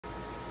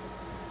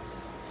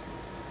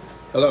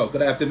Hello,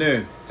 good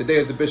afternoon. Today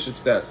is the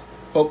Bishop's Desk.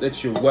 Hope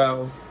that you're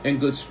well, in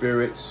good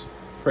spirits.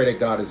 Pray that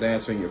God is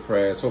answering your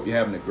prayers. Hope you're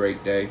having a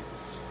great day.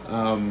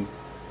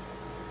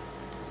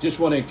 Just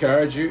want to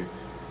encourage you,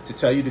 to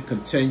tell you to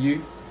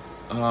continue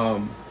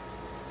to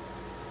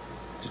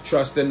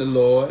trust in the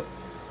Lord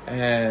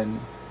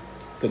and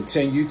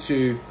continue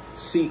to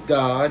seek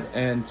God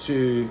and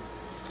to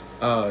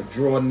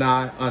draw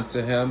nigh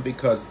unto Him,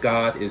 because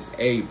God is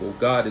able.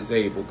 God is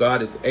able.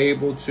 God is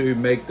able to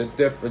make the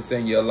difference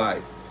in your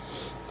life.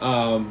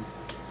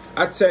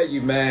 I tell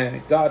you,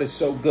 man, God is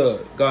so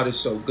good. God is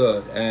so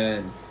good.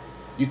 And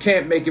you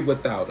can't make it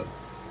without Him.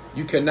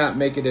 You cannot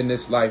make it in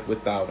this life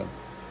without Him.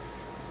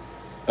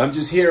 I'm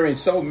just hearing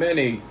so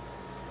many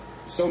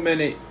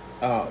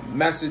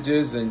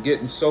messages and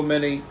getting so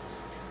many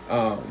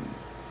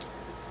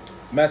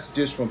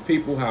messages from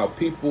people, how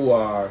people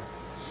are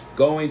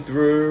going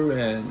through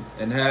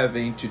and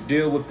having to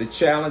deal with the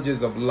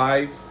challenges of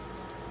life.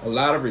 A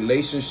lot of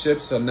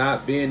relationships are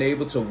not being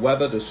able to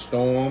weather the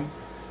storm.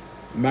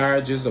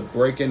 Marriages are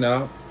breaking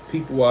up.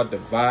 People are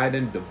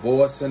dividing,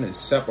 divorcing, and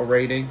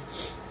separating,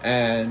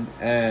 and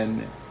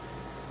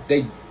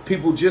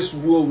people just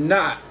will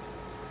not.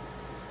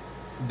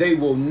 They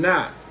will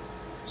not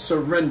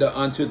surrender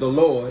unto the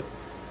Lord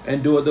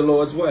and do it the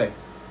Lord's way.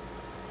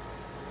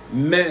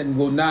 Men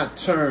will not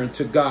turn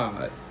to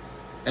God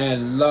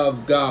and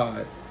love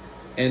God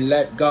and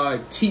let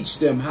God teach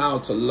them how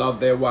to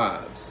love their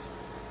wives.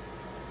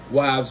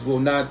 Wives will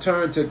not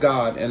turn to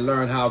God and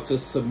learn how to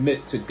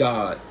submit to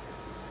God,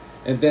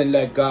 and then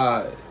let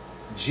God,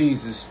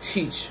 Jesus,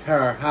 teach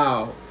her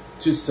how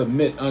to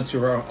submit unto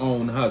her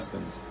own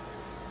husbands.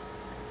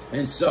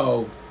 And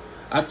so,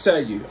 I tell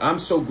you, I'm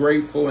so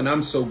grateful and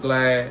I'm so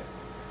glad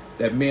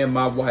that me and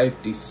my wife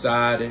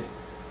decided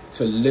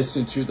to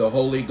listen to the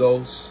Holy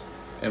Ghost,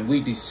 and we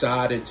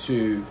decided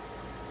to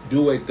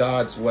do it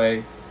God's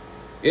way.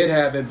 It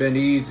haven't been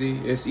easy.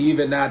 It's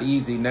even not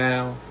easy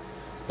now,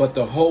 but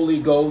the Holy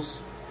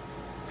Ghost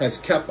has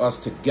kept us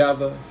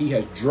together. He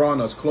has drawn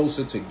us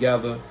closer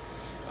together.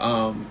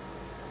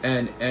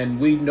 And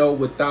we know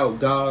without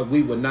God,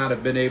 we would not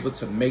have been able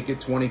to make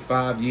it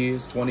 25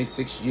 years,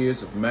 26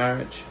 years of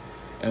marriage.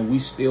 And we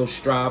still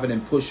striving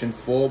and pushing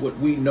forward.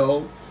 We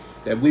know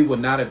that we would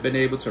not have been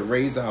able to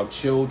raise our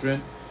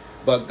children,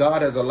 but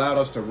God has allowed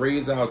us to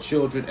raise our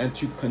children and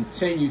to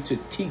continue to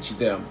teach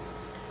them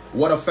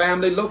what a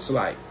family looks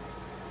like.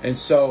 And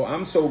so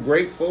I'm so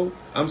grateful.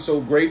 I'm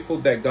so grateful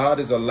that God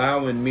is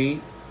allowing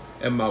me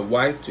and my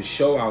wife to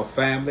show our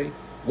family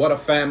what a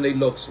family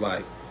looks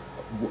like.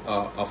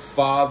 A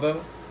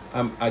father,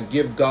 I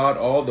give God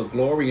all the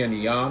glory and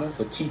the honor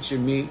for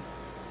teaching me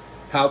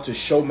how to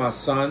show my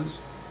sons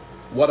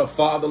what a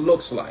father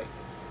looks like.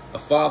 A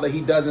father,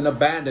 he doesn't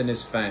abandon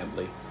his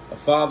family. A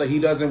father, he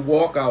doesn't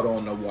walk out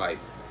on a wife.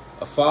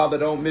 A father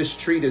don't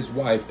mistreat his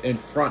wife in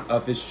front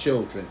of his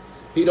children.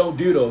 He don't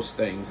do those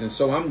things. And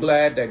so I'm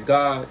glad that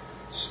God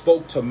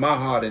spoke to my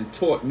heart and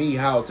taught me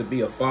how to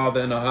be a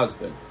father and a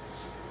husband,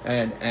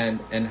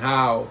 and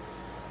how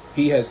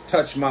He has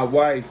touched my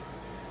wife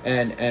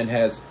and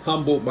has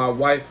humbled my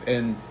wife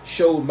and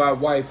showed my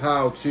wife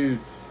how to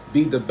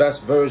be the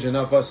best version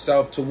of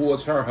herself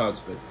towards her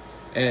husband,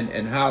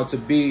 and how to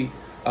be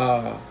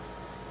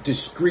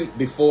discreet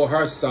before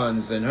her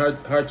sons and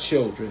her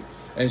children.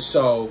 And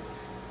so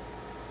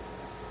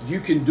you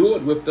can do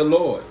it with the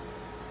Lord.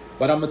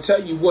 But I'm going to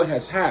tell you what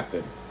has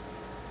happened.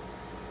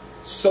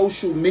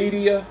 Social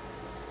media,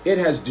 it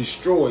has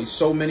destroyed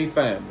so many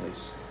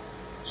families.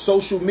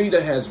 Social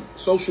media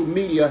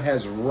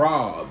has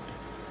robbed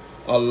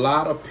a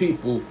lot of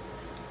people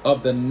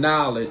of the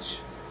knowledge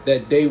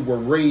that they were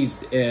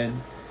raised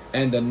in,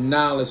 and the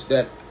knowledge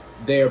that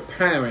their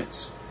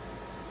parents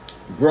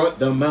brought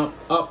them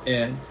up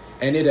in,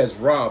 and it has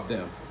robbed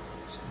them.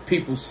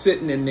 People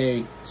sitting in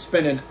there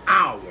spending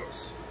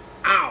hours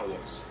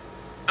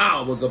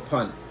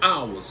upon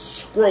hours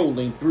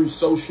scrolling through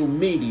social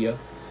media,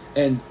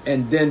 and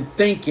then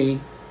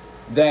thinking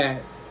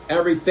that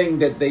everything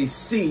that they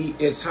see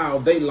is how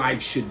their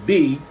life should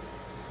be.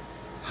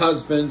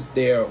 Husbands,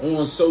 they're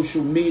on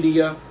social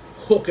media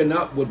hooking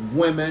up with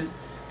women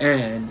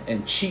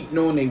and cheating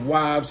on their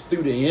wives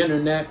through the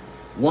internet.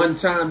 One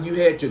time you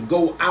had to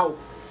go out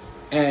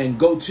and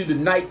go to the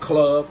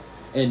nightclub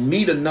and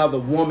meet another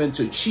woman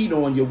to cheat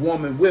on your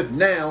woman with.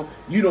 Now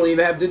you don't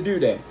even have to do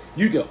that.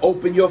 You can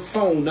open your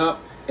phone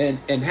up and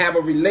have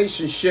a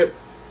relationship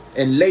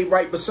and lay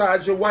right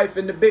beside your wife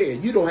in the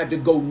bed. You don't have to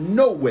go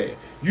nowhere.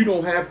 You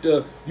don't have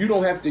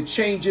to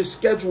change your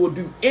schedule or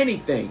do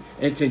anything,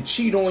 and can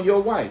cheat on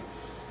your wife.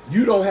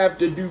 You don't have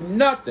to do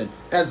nothing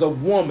as a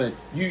woman.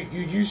 You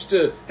used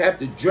to have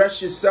to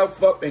dress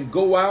yourself up and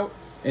go out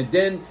and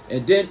then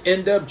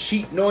end up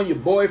cheating on your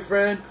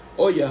boyfriend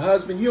or your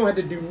husband. You don't have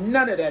to do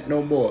none of that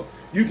no more.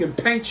 You can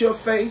paint your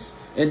face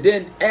and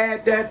then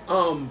add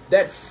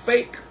that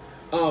fake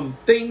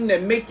thing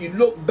that make you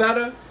look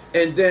better,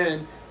 and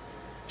then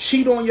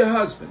cheat on your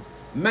husband.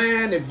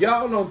 Man, if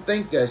y'all don't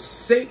think that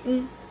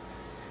Satan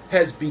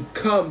has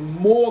become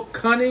more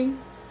cunning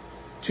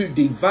to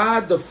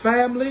divide the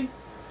family,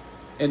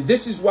 And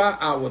this is why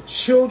our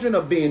children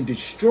are being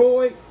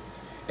destroyed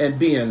and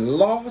being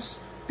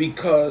lost,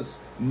 because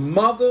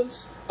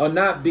mothers are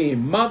not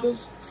being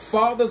mothers,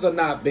 fathers are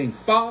not being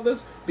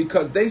fathers,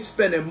 because they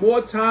spending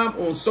more time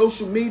on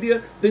social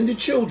media than the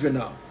children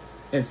are.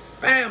 And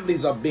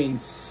families are being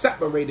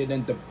separated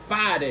and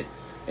divided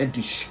and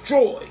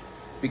destroyed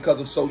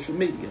because of social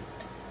media.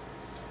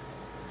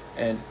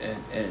 And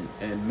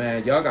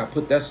man, y'all got to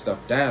put that stuff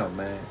down,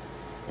 man.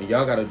 And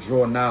y'all got to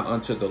draw nigh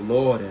unto the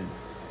Lord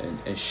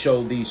and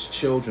show these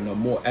children a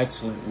more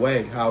excellent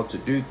way how to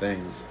do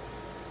things.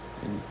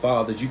 And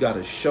fathers, you got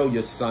to show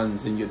your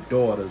sons and your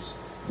daughters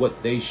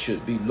what they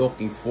should be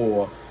looking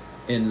for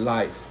in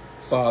life.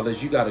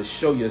 Fathers, you got to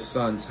show your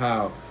sons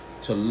how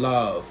to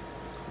love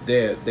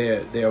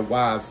their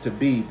wives to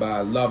be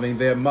by loving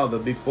their mother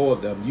before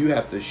them. You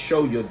have to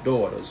show your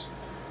daughters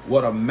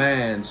what a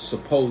man's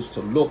supposed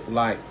to look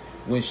like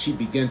when she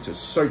begin to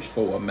search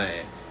for a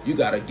man. You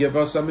got to give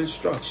her some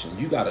instruction.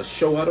 You got to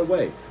show her the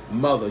way.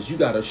 Mothers, you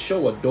got to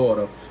show a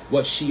daughter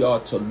what she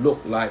ought to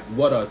look like,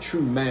 what a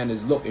true man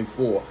is looking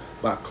for,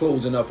 by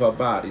closing up her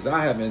bodies.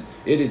 It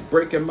is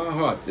breaking my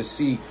heart to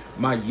see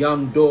my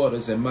young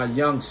daughters and my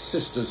young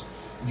sisters,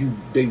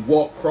 they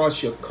walk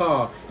across your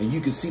car and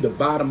you can see the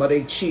bottom of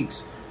their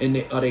cheeks and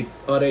their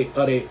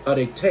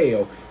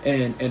tail.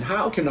 And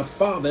how can a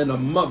father and a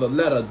mother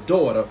let a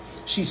daughter,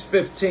 she's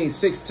 15,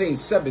 16,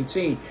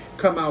 17,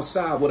 come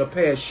outside with a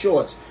pair of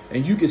shorts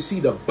and you can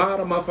see the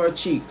bottom of her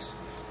cheeks?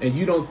 And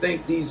you don't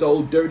think these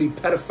old dirty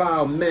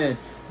pedophile men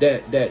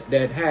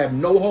that have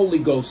no Holy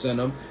Ghost in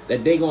them,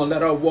 that they gonna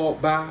let her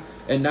walk by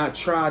and not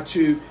try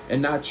to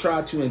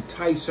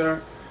entice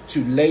her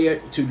to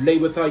lay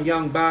with her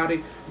young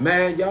body?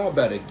 Man, y'all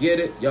better get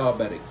it. Y'all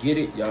better get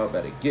it. Y'all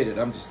better get it.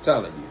 I'm just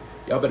telling you.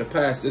 Y'all better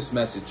pass this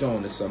message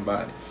on to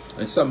somebody.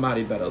 And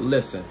somebody better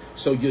listen,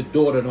 so your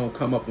daughter don't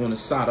come up on the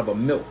side of a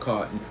milk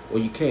carton, or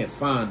you can't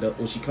find her,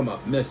 or she come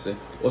up missing,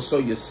 or so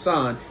your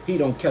son, he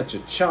don't catch a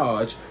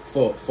charge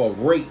for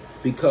rape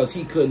because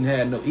he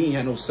had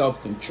no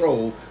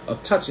self-control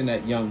of touching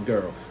that young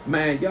girl.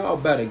 Man, y'all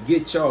better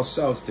get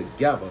yourselves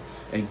together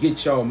and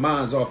get your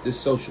minds off this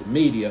social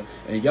media,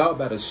 and y'all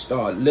better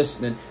start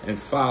listening and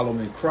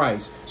following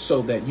Christ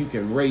so that you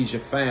can raise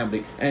your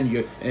family.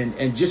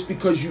 And just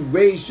because you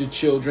raised your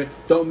children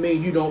don't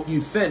mean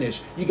you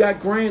finish. You got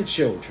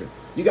grandchildren.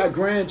 You got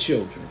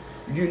grandchildren.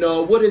 You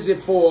know, what is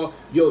it for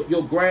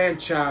your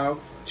grandchild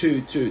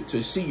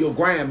to see your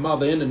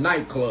grandmother in the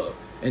nightclub?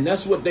 And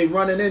that's what they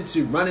running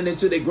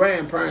into their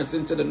grandparents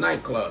into the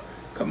nightclub.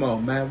 Come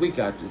on, man, we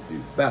got to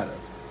do better.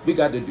 We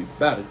got to do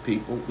better,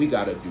 people. We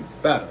got to do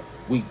better.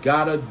 We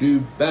got to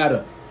do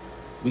better.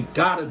 We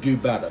got to do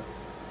better.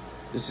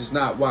 This is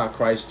not why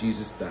Christ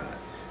Jesus died.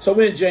 So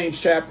in James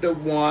chapter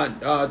 1,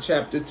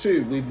 chapter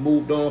 2, we've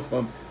moved on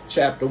from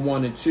chapter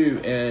 1 and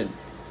 2.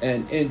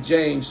 And in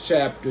James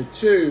chapter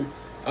 2,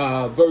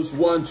 verse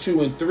 1,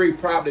 2, and 3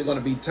 probably going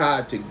to be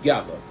tied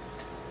together,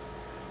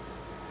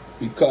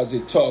 because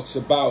it talks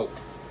about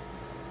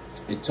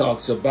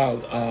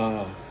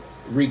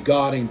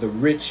regarding the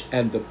rich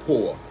and the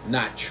poor,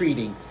 not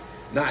treating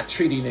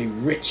a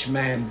rich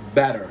man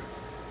better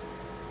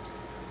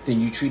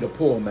than you treat a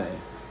poor man.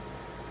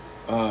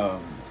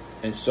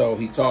 And so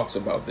he talks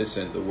about this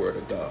in the Word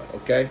of God.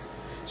 Okay,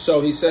 so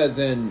he says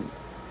in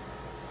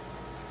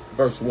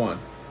verse 1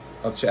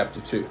 of chapter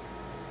 2,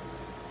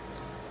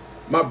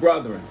 my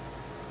brethren,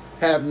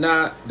 have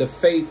not the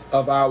faith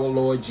of our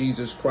Lord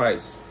Jesus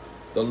Christ,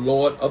 the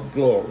Lord of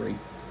glory,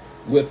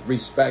 with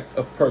respect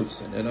of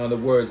person. In other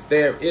words,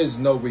 there is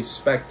no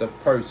respect of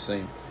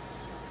person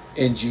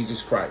in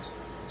Jesus Christ.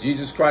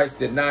 Jesus Christ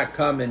did not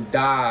come and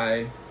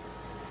die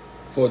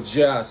for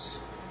just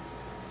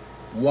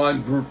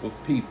one group of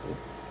people.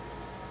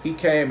 He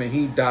came and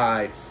he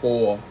died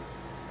for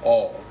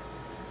all.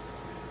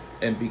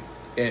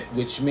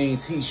 Which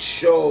means he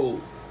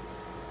showed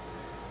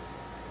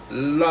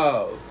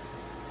love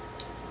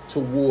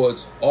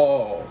towards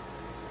all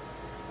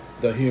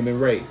the human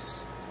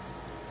race.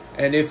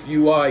 And if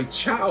you are a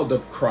child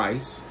of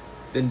Christ,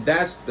 then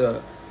that's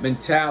the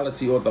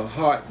mentality or the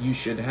heart you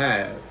should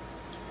have,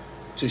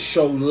 to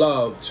show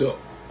love to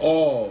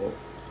all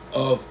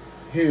of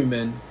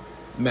human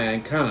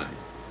mankind.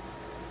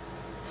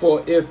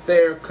 For if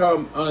there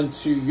come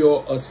unto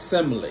your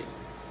assembly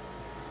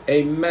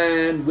a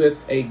man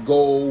with a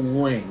gold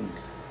ring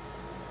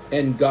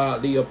and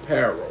godly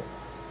apparel,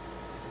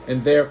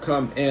 and there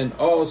come in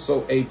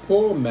also a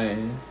poor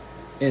man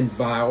in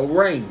vile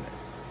raiment.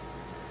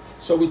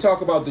 So we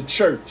talk about the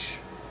church,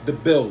 the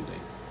building.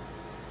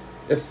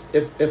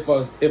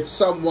 If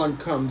someone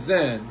comes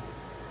in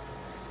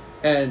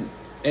and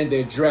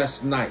they're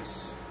dressed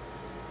nice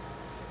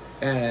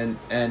and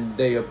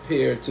they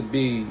appear to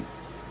be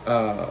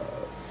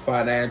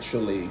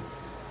financially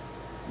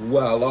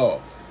well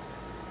off,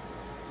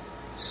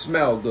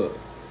 smell good,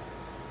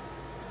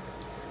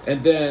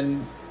 and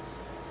then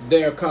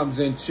there comes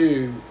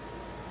into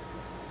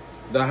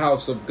the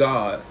house of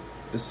God,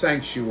 the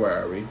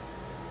sanctuary,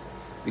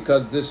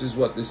 because this is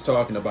what this is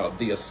talking about,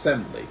 the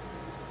assembly,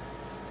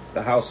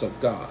 the house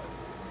of God.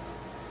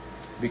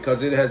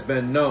 because it has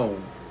been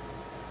known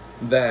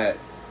that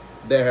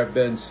there have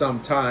been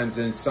some times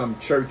in some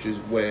churches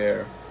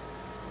where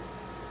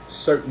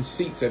certain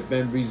seats have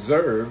been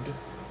reserved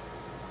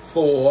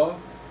for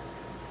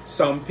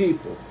some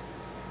people.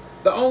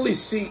 The only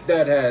seat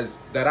that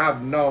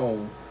I've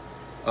known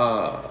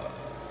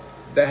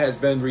that has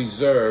been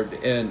reserved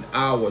in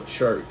our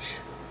church,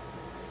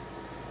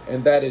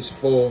 and that is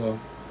for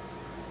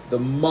the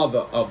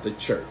mother of the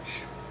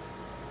church.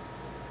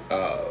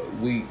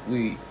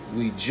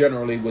 We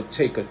generally would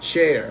take a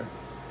chair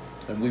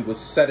and we would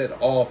set it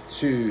off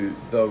to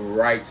the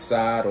right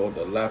side or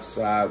the left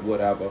side,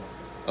 whatever,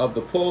 of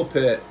the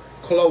pulpit,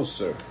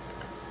 closer,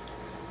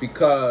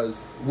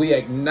 because we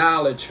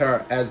acknowledge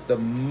her as the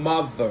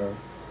mother,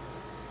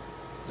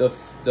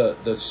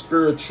 the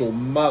spiritual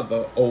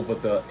mother over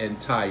the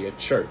entire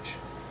church.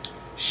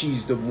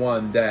 She's the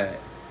one that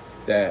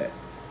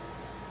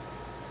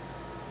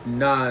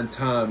 9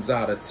 times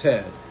out of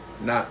 10,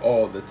 not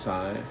all the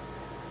time,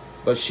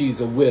 but she's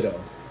a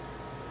widow.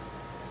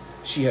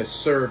 She has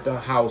served her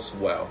house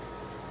well.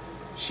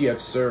 She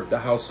has served the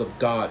house of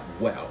God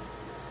well.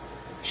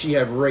 She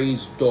have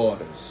raised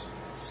daughters,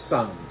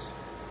 sons.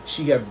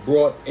 She have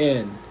brought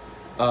in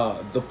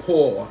the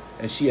poor,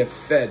 and she have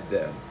fed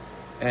them.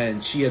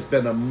 And she has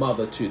been a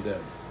mother to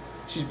them.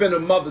 She's been a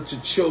mother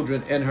to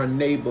children in her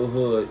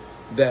neighborhood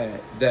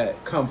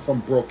that come from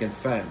broken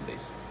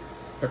families.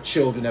 Her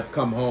children have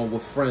come home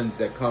with friends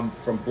that come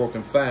from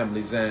broken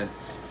families, and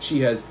she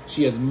has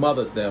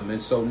mothered them.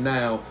 And so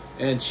now,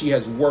 and she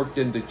has worked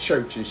in the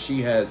church, and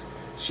she has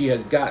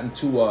gotten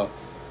to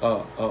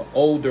a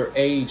older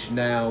age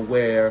now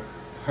where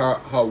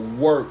her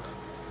work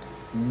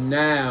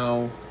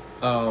now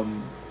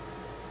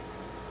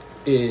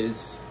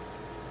is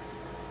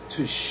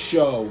to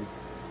show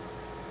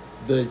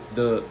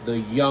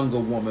the younger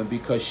woman,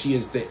 because she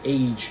is the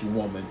aged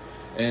woman,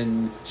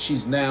 and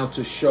she's now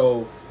to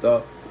show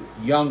the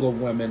younger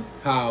women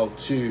how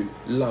to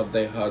love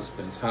their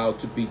husbands, how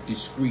to be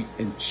discreet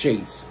and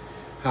chaste,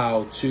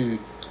 how to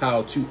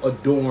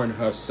adorn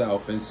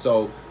herself. And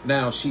so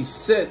now she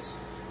sits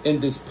in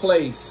this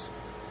place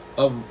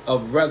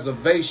of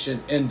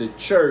reservation in the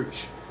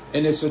church,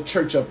 and it's a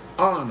church of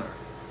honor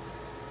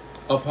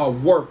of her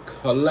work,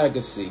 her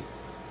legacy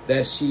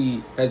that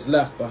she has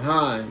left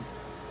behind,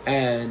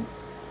 and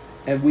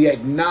we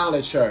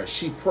acknowledge her.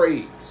 She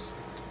prays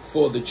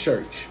for the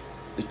church,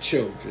 the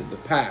children, the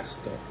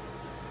pastor.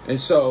 And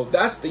so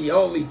that's the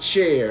only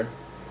chair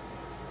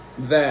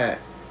that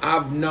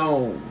I've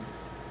known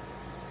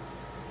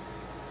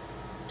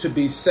to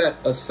be set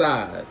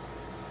aside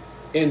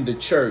in the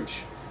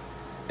church.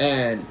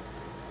 And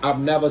I've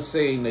never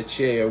seen a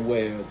chair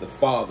where the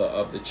father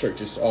of the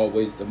church is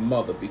always the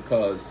mother,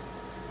 because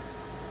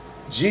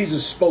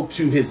Jesus spoke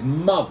to his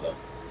mother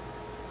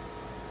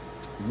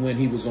when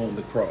he was on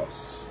the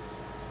cross.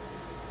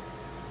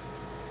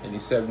 And he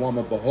said,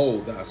 "Woman,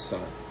 behold thy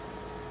son."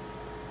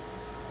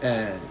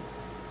 And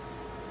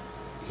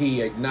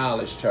he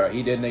acknowledged her.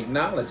 He didn't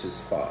acknowledge his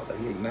father.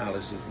 He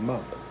acknowledged his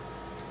mother.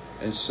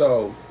 And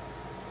so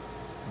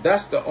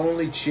that's the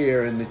only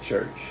chair in the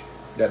church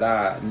that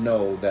I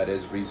know that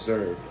is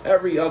reserved.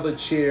 Every other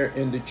chair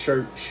in the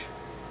church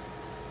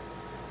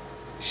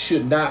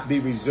should not be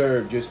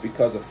reserved just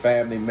because a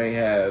family may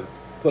have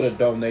put a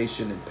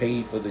donation and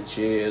paid for the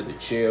chair. The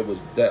chair was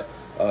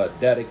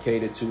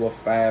dedicated to a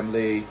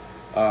family.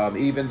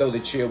 Even though the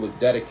chair was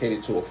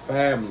dedicated to a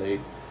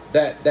family,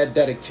 that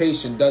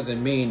dedication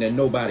doesn't mean that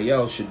nobody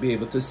else should be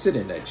able to sit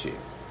in that chair.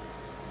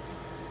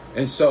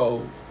 And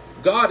so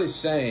God is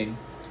saying,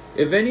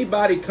 if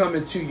anybody come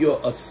into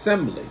your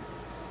assembly,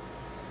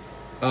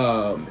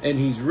 and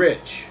he's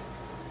rich,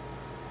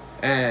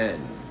 and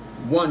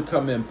one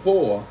come in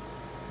poor,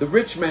 the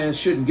rich man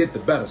shouldn't get the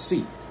better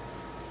seat.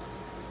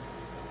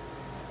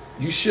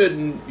 You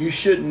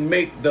shouldn't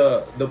make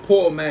the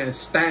poor man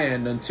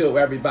stand until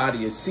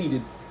everybody is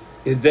seated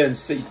and then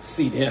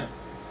seat him,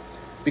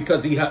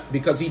 because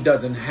he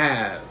doesn't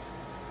have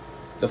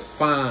the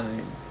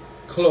fine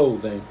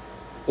clothing,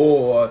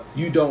 or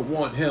you don't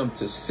want him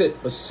to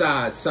sit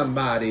beside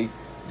somebody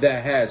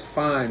that has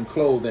fine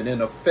clothing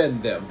and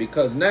offend them,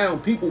 because now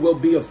people will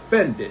be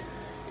offended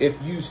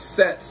if you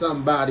set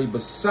somebody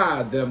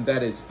beside them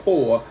that is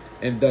poor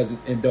and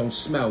don't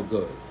smell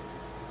good.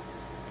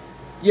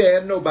 Yeah,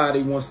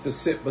 nobody wants to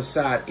sit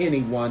beside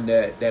anyone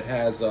that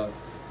has or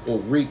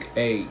reek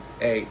a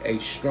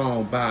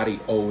strong body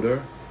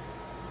odor.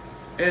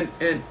 And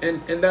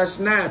that's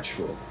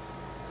natural.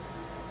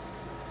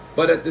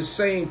 But at the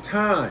same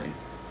time,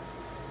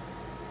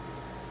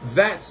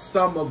 that's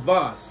some of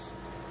us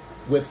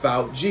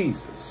without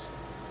Jesus.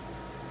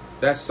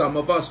 That's some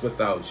of us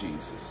without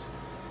Jesus.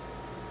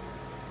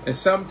 And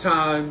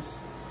sometimes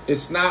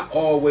it's not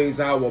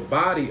always our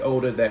body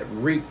odor that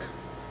reek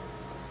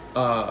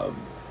a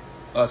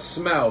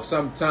smell.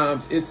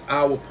 Sometimes it's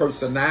our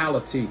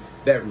personality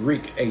that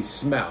reek a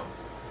smell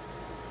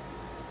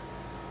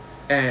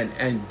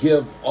and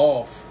give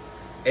off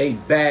a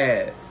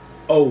bad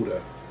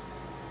odor.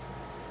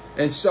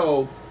 And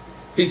so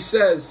he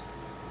says,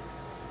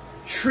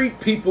 treat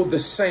people the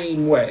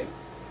same way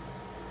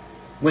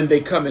when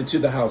they come into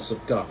the house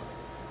of God.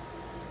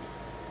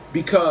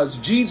 Because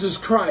Jesus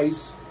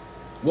Christ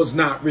was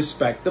not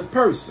respect of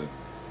person.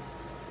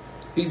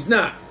 He's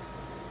not.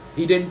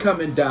 He didn't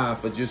come and die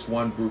for just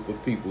one group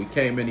of people. He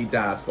came and he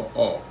died for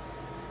all.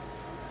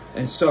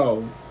 And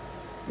so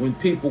when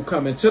people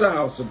come into the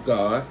house of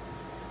God,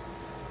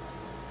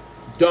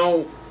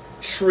 don't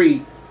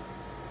treat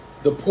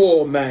the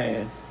poor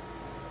man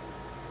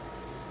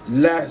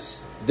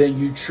less than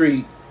you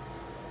treat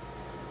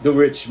the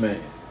rich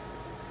man.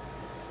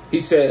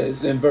 He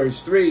says in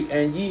verse 3,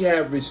 and ye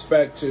have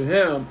respect to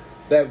him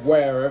that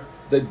weareth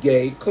the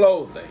gay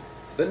clothing,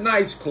 the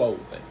nice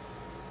clothing.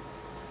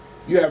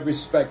 You have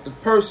respect of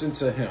person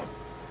to him.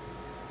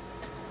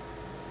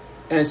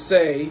 And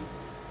say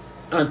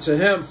unto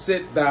him,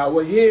 sit thou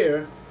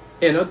here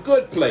in a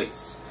good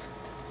place.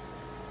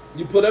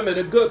 You put him in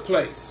a good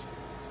place.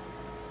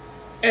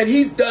 And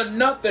he's done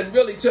nothing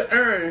really to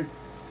earn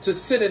to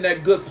sit in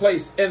that good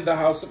place in the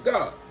house of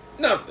God.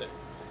 Nothing.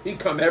 He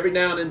come every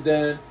now and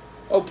then.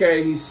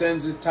 Okay, he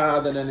sends his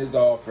tithing and his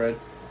offering.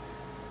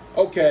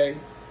 Okay.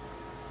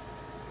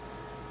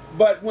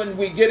 But when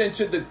we get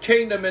into the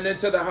kingdom and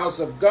into the house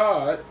of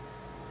God,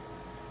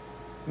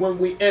 when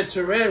we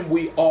enter in,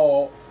 we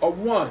all are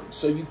one.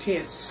 So you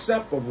can't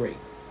separate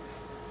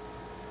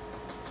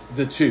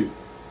the two.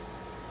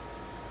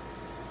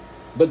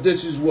 But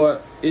this is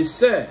what is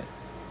said.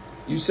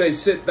 You say,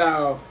 sit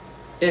thou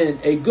in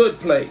a good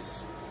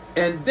place.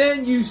 And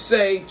then you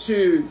say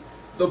to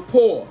the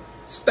poor,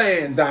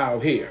 stand thou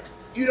here.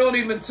 You don't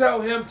even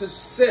tell him to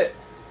sit.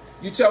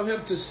 You tell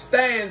him to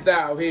stand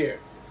thou here.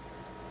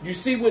 You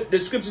see what the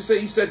scripture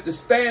says? You said to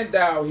stand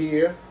thou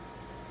here.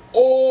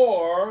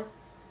 Or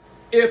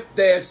if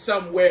there's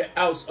somewhere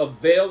else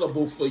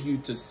available for you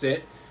to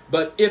sit.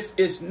 But if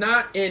it's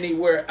not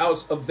anywhere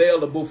else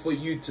available for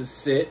you to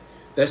sit,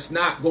 that's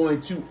not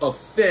going to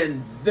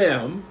offend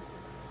them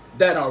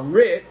that are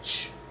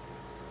rich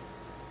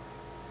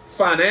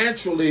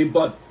financially,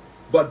 but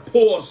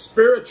poor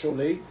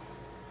spiritually,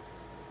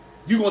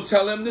 you're going to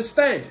tell them to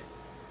stand.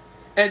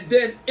 And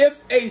then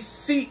if a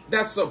seat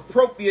that's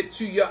appropriate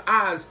to your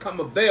eyes come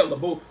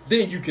available,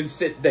 then you can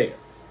sit there.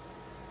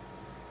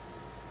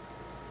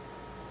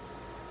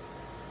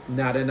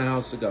 Not in the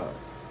house of God.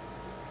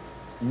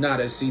 Not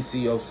at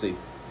CCOC.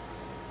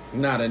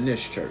 Not in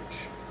this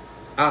church.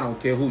 I don't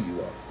care who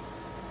you are.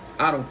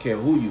 I don't care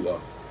who you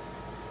are.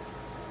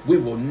 We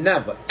will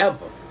never,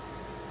 ever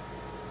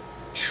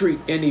treat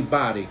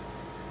anybody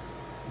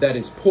that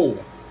is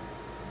poor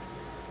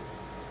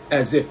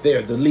as if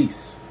they're the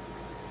least.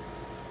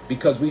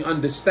 Because we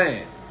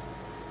understand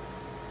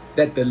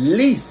that the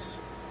least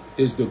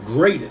is the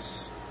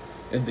greatest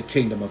in the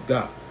kingdom of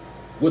God.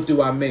 What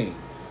do I mean?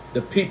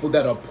 The people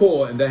that are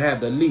poor and that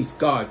have the least,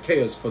 God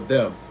cares for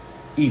them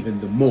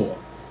even the more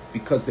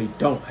because they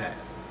don't have.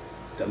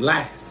 The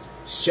last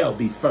shall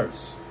be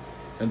first,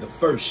 and the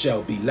first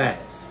shall be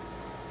last.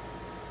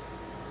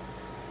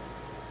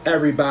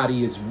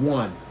 Everybody is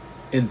one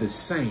and the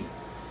same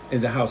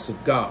in the house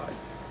of God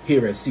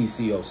here at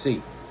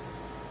CCOC.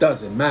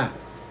 Doesn't matter.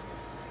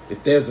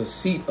 If there's a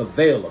seat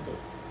available,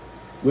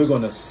 we're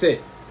going to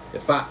sit.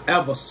 If I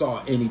ever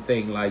saw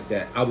anything like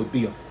that, I would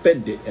be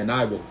offended and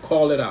I will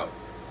call it out.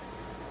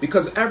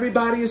 Because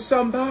everybody is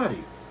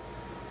somebody.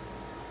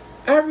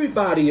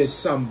 Everybody is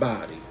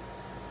somebody.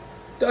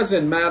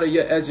 Doesn't matter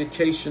your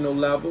educational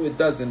level. It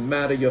doesn't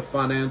matter your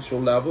financial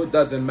level. It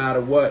doesn't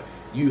matter what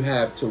you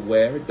have to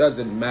wear. It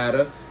doesn't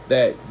matter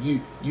that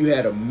you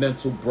had a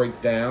mental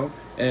breakdown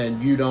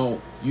and you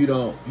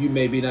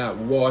maybe not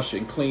wash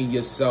and clean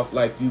yourself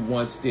like you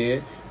once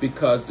did,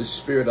 because the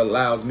Spirit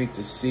allows me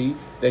to see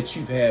that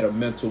you've had a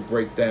mental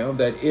breakdown,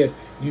 that if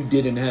you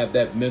didn't have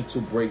that mental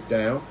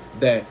breakdown,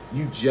 that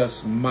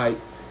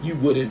you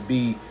wouldn't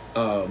be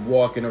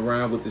walking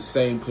around with the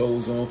same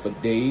clothes on for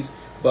days.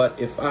 But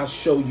if I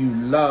show you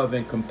love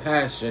and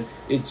compassion,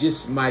 it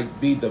just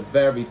might be the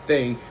very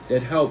thing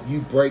that helped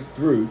you break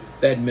through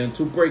that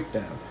mental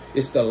breakdown.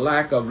 It's the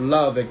lack of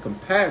love and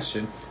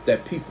compassion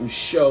that people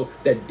show,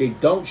 that they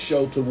don't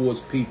show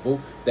towards people,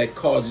 that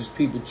causes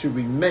people to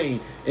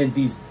remain in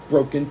these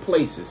broken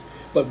places.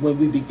 But when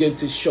we begin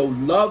to show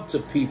love to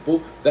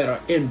people that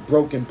are in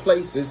broken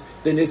places,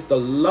 then it's the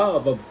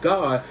love of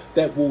God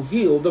that will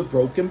heal the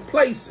broken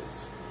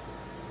places.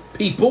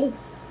 People.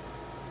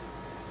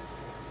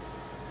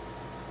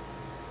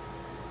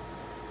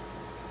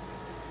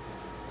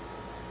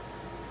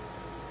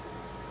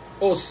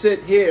 Or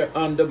sit here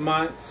under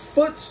my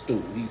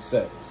footstool, he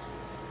says.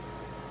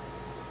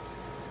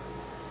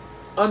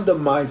 Under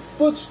my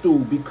footstool,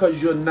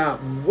 because you're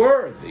not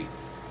worthy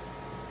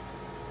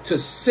to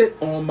sit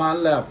on my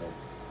level.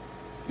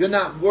 You're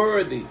not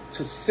worthy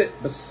to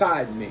sit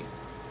beside me.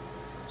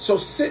 So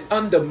sit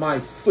under my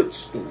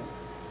footstool.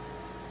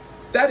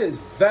 That is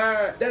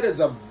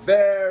a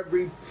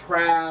very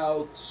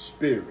proud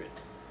spirit.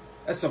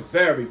 That's a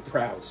very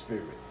proud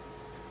spirit.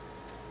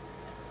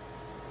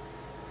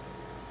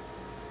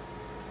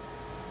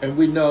 And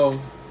we know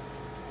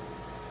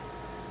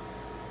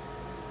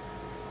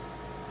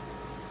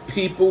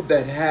people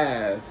that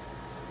have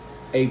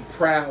a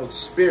proud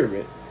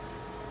spirit,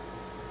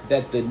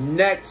 that the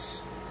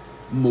next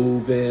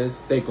move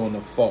is they're going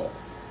to fall.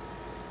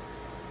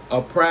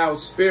 A proud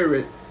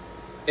spirit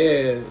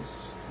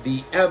is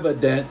the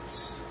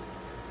evidence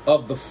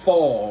of the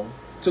fall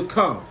to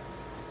come,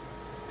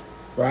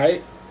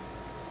 right?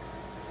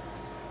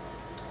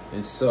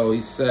 And so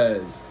he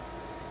says,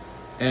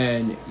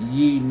 and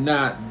ye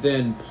not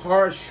then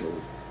partial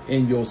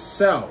in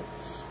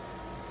yourselves,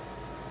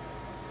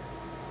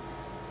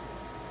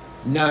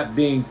 not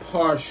being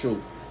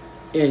partial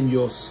in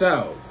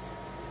yourselves,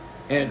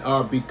 and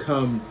are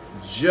become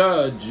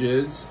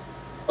judges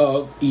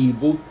of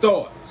evil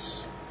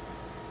thoughts.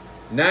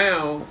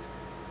 Now,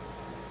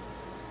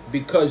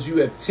 because you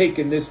have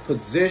taken this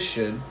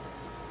position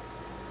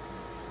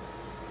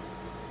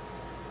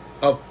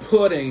of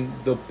putting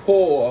the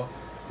poor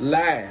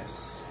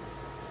last,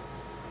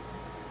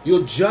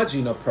 you're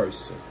judging a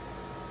person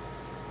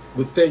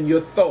within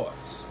your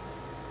thoughts.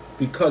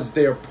 Because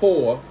they're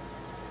poor,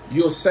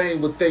 you're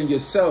saying within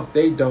yourself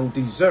they don't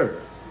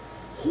deserve.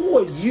 Who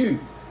are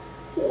you?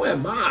 Who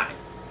am I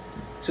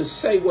to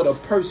say what a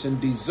person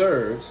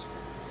deserves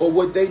or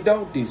what they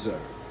don't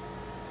deserve?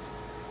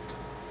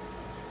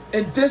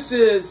 And this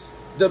is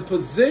the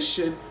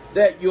position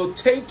that you're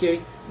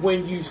taking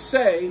when you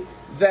say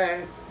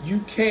that you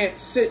can't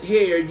sit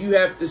here, you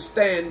have to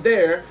stand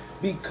there,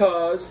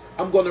 because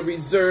I'm going to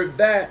reserve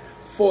that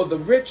for the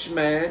rich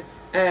man,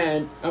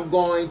 and I'm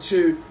going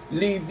to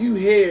leave you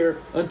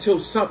here until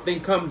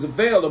something comes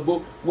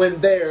available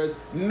when there's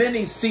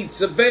many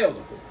seats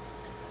available.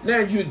 Now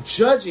you're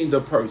judging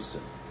the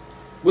person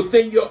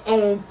within your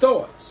own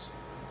thoughts.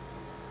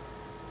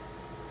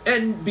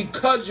 And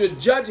because you're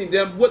judging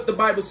them, what the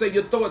Bible says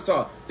your thoughts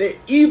are, they're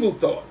evil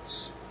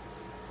thoughts.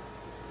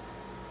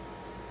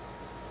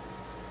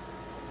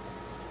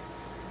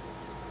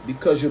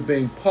 Because you're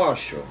being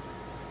partial.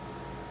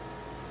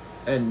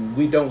 And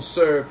we don't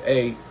serve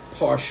a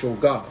partial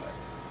God.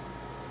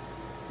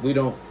 We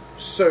don't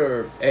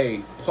serve a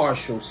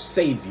partial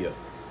Savior.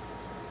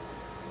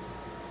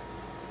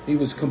 He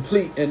was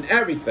complete in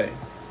everything.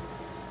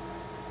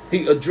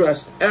 He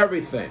addressed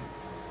everything.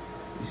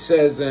 He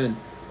says, and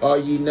are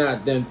ye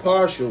not then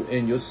partial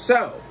in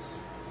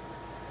yourselves?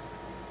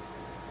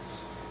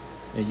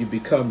 And you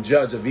become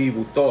judge of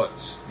evil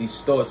thoughts.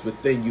 These thoughts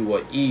within you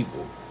are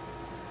evil.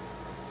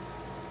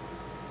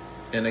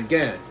 And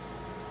again,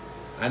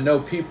 I know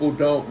people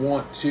don't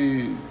want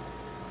to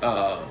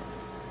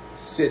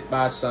sit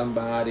by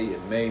somebody.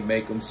 It may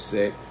make them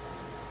sick.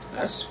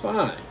 That's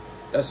fine.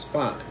 That's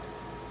fine.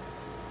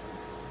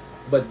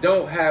 But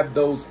don't have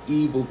those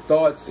evil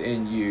thoughts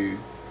in you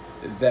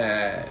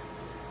that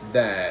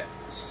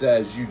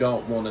says you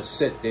don't want to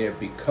sit there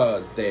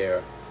because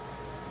they're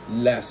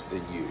less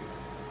than you.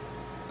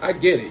 I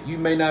get it. You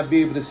may not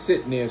be able to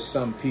sit near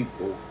some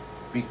people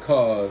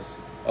because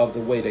of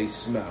the way they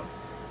smell.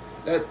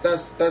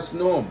 That's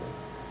normal.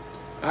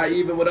 I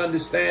even would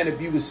understand if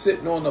you were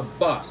sitting on a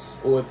bus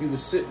or if you were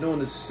sitting on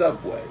the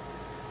subway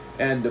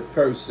and the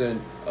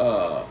person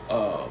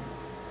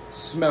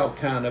smelled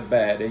kind of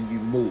bad and you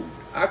moved.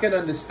 I can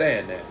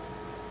understand that,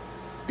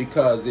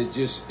 because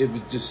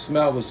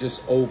smell was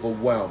just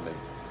overwhelming.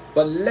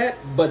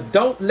 But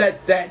don't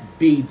let that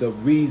be the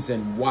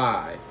reason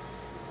why,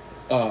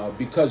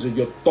 because of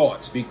your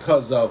thoughts,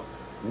 because of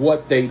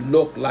what they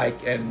look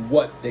like and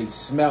what they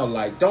smell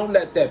like. Don't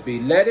let that be.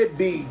 Let it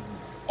be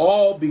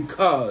all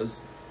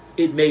because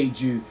it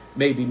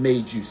maybe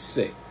made you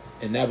sick,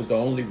 and that was the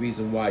only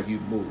reason why you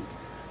moved.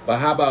 But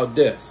how about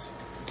this?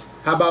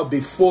 How about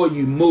before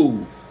you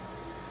move,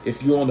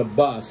 if you're on a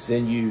bus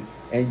and you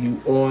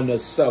on a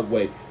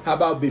subway, how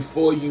about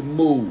before you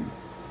move,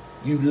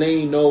 you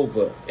lean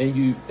over and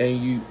you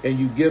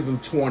give them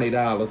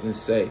 $20 and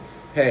say,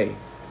 hey,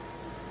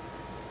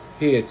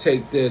 here,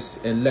 take this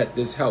and let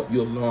this help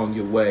you along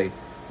your way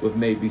with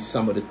maybe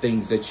some of the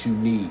things that you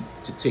need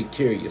to take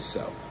care of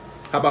yourself.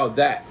 How about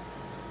that?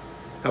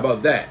 How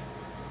about that?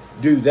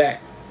 Do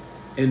that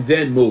and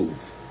then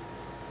move.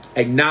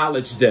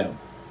 Acknowledge them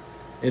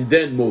and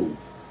then move.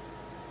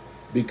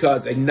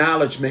 Because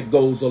acknowledgement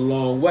goes a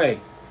long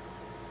way.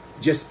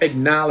 Just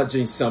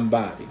acknowledging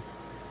somebody,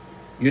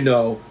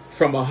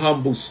 from a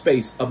humble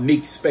space, a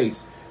meek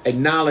space,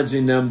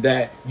 acknowledging them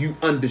that you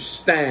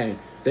understand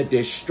that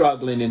they're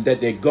struggling and that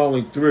they're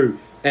going through,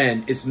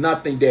 and it's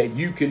nothing that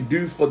you can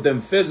do for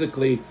them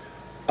physically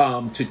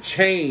to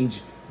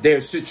change their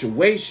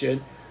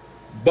situation,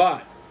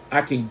 but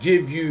I can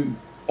give you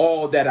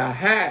all that I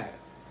have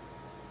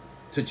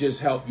to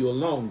just help you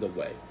along the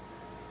way.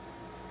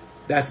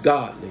 That's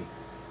godly.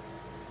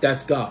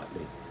 That's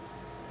godly.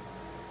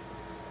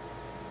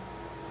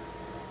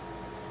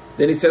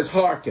 Then he says,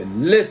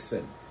 hearken,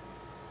 listen,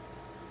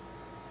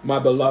 my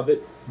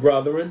beloved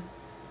brethren.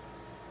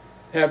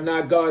 Have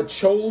not God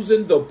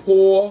chosen the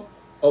poor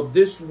of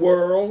this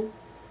world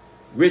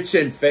rich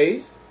in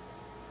faith?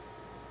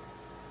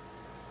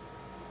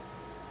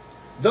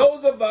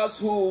 Those of us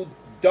who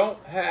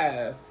don't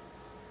have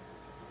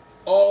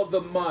all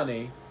the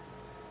money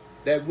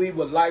that we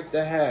would like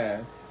to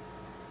have,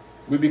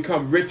 We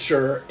become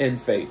richer in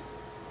faith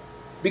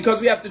because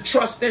we have to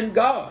trust in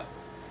God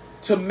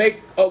to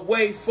make a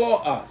way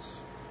for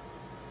us.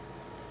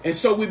 And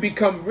so we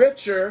become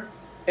richer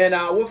in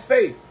our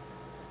faith.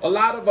 A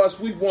lot of us,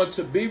 we want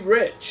to be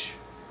rich.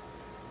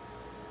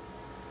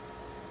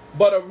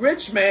 But a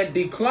rich man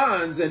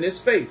declines in his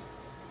faith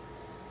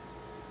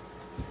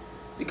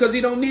because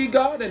he don't need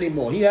God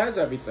anymore. He has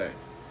everything.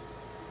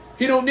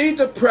 He don't need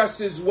to press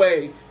his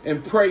way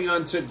and pray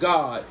unto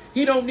God.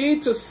 He don't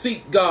need to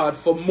seek God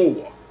for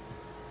more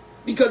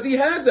because he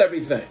has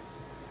everything.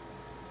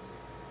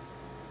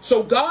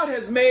 So God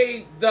has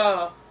made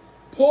the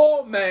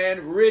poor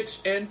man rich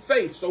in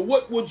faith. So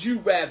what would you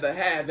rather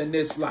have in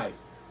this life?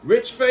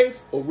 Rich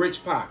faith or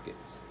rich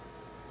pockets?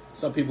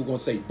 Some people are going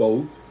to say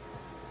both,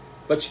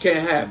 but you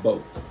can't have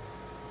both.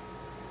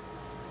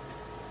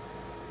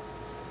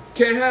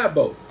 Can't have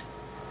both.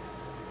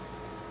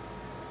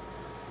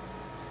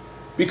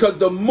 Because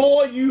the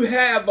more you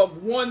have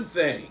of one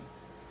thing,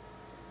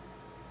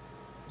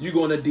 you're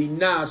going to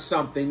deny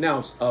something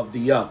else of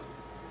the other.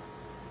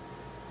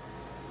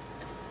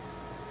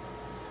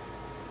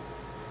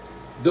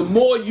 The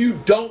more you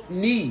don't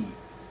need,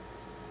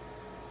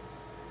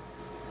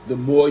 the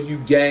more you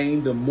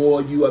gain, the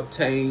more you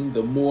obtain,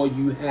 the more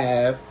you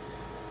have,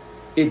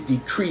 it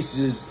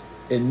decreases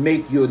and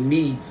make your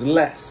needs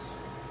less.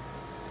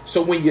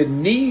 So when your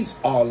needs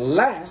are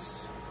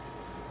less,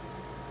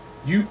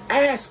 you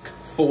ask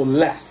for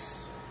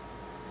less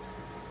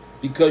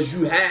because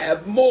you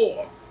have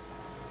more.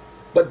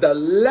 But the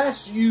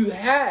less you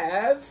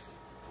have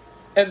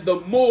and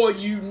the more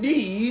you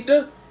need,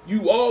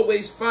 you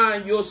always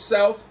find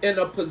yourself in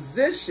a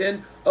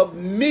position of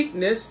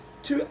meekness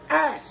to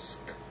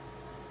ask.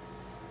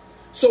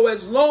 So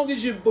as long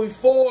as you're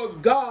before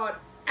God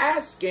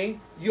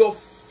asking, your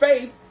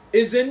faith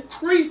is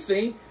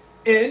increasing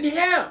in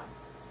him.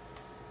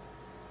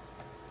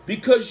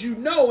 Because you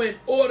know in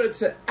order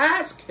to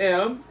ask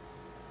him,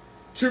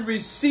 to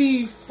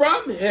receive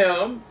from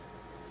him,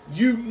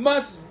 you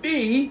must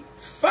be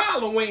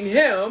following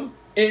him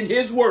in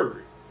his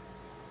word.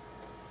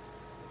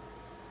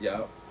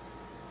 Yeah.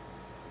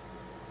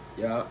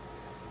 Yeah.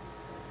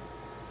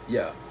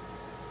 Yeah.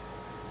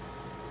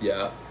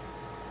 Yeah.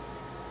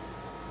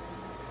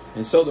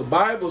 And so the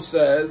Bible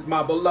says,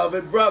 my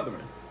beloved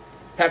brethren,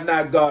 have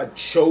not God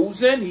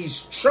chosen?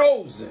 He's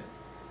chosen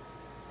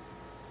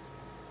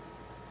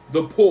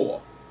the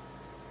poor.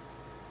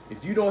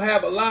 If you don't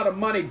have a lot of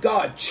money,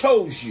 God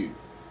chose you.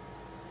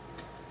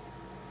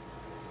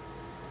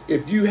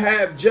 If you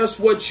have just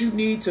what you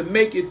need to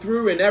make it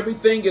through and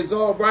everything is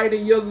all right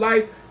in your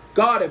life,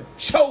 God has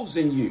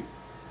chosen you.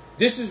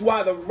 This is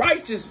why the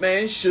righteous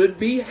man should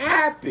be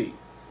happy.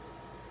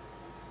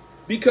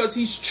 Because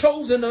he's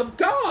chosen of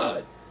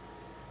God.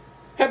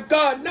 Have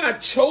God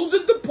not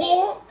chosen the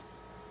poor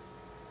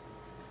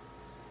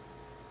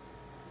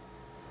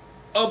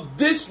of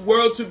this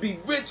world to be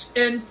rich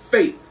in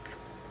faith?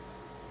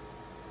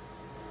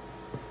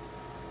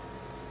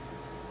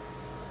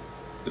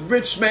 The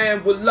rich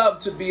man would love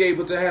to be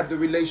able to have the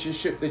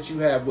relationship that you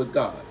have with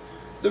God.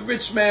 The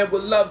rich man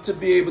would love to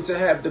be able to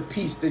have the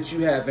peace that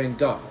you have in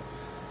God.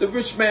 The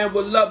rich man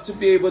would love to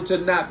be able to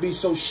not be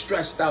so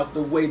stressed out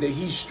the way that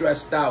he's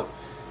stressed out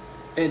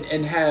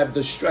and have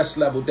the stress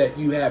level that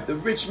you have. The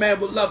rich man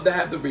would love to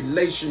have the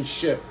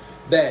relationship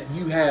that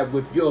you have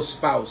with your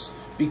spouse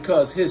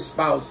because his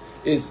spouse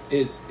is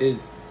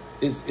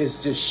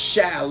just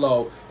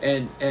shallow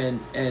and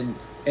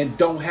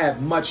don't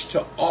have much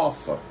to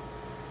offer.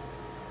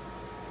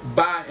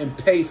 Buy and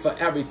pay for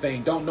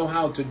everything. Don't know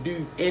how to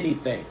do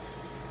anything.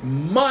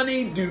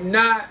 Money do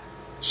not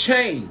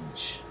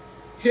change.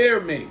 Hear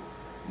me.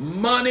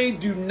 Money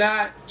do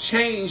not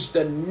change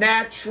the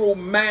natural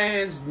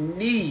man's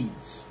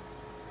needs.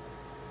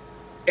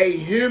 A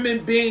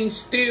human being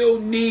still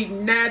needs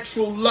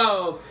natural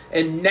love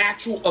and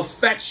natural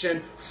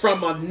affection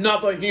from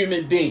another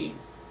human being.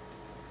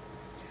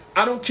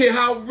 I don't care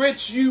how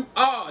rich you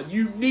are.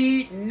 You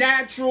need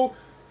natural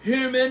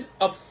human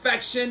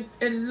affection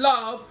and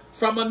love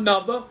from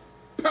another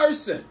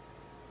person.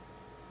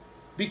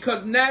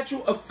 Because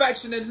natural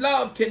affection and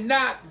love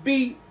cannot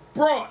be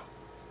brought.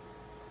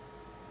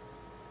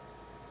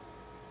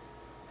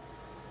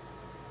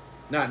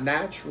 Not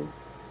natural.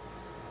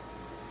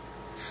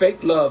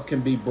 Fake love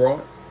can be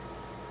brought.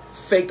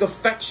 Fake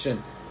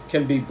affection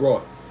can be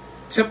brought.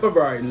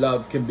 Temporary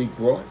love can be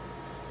brought.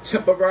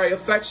 Temporary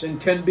affection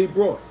can be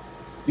brought.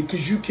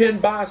 Because you can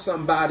buy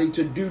somebody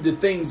to do the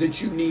things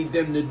that you need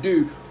them to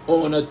do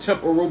on a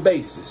temporal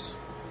basis.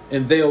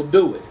 And they'll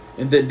do it.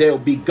 And then they'll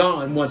be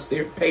gone once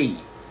they're paid.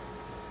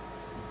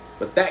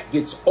 But that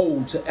gets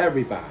old to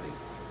everybody.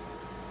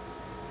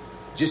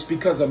 Just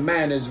because a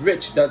man is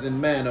rich doesn't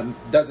mean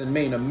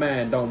a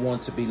man don't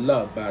want to be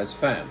loved by his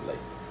family.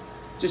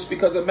 Just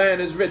because a man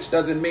is rich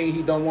doesn't mean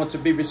he don't want to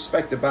be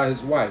respected by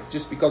his wife.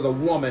 Just because a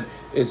woman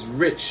is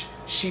rich,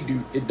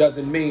 it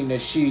doesn't mean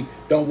that she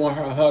don't want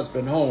her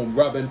husband home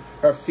rubbing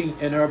her feet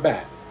in her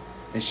back.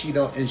 And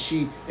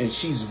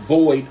she's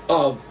void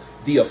of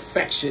the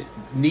affection,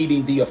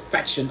 needing the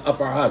affection of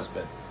her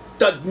husband.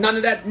 does none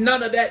of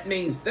that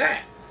means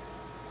that.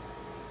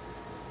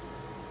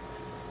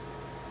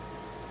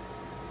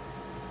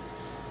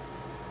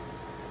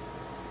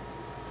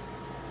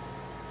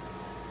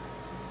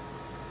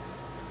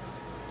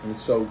 And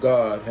so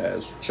God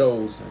has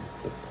chosen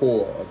the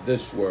poor of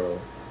this world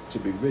to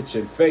be rich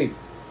in faith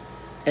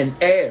and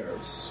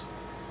heirs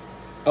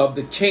of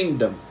the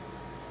kingdom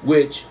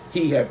which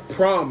he had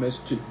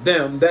promised to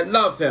them that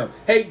love him.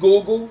 Hey,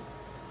 Google,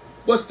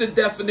 what's the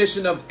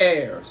definition of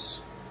heirs?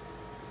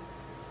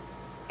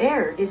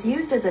 Heir is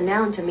used as a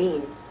noun to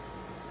mean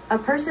a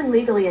person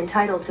legally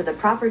entitled to the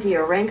property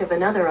or rank of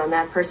another on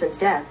that person's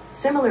death,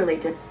 similarly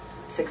to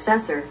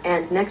successor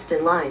and next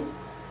in line.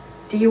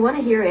 Do you want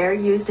to hear heir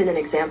used in an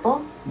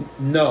example?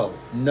 No.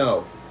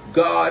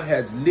 God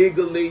has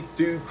legally,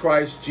 through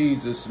Christ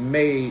Jesus,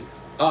 made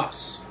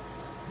us,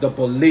 the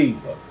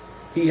believer.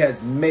 He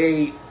has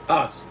made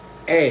us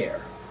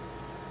heir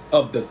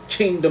of the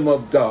kingdom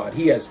of God.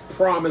 He has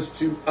promised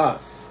to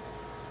us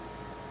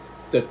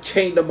the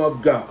kingdom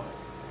of God.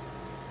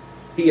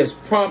 He has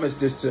promised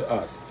this to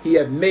us. He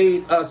has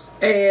made us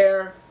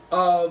heir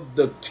of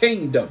the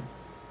kingdom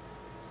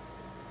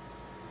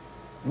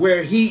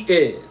where he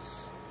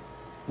is,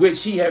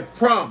 which he had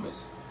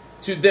promised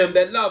to them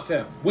that love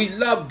him. We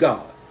love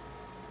God.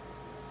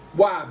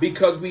 Why?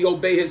 Because we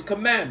obey his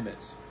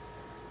commandments.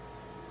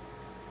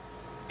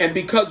 And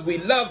because we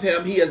love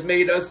him, he has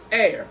made us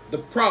heir, the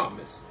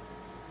promise,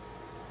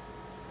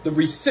 the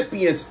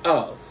recipients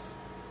of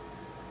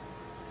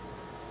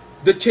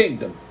the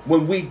kingdom.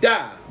 When we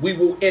die, we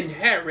will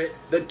inherit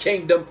the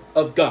kingdom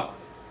of God.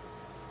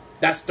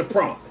 That's the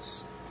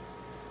promise.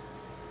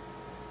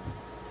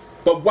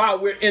 But while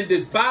we're in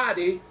this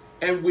body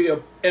and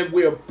we're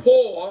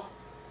poor,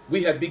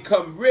 we have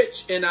become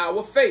rich in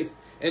our faith.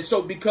 And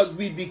so because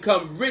we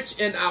become rich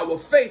in our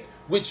faith,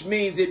 which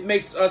means it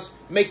makes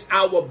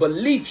our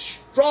belief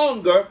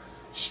stronger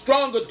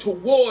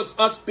towards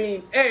us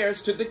being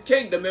heirs to the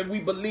kingdom. And we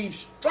believe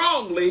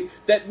strongly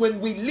that when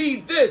we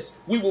leave this,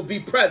 we will be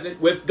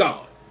present with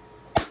God.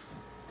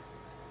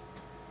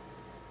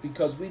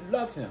 Because we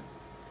love him.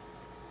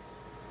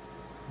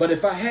 But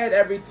if I had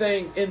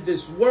everything in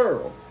this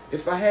world,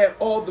 if I had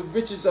all the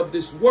riches of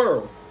this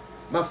world,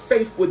 my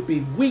faith would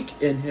be weak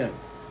in him.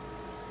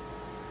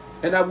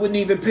 And I wouldn't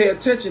even pay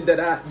attention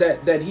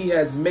that he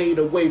has made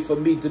a way for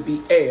me to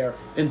be heir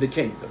in the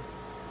kingdom.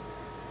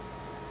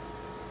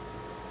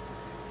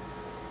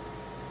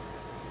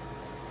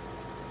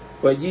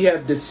 But ye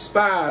have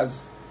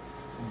despised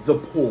the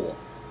poor.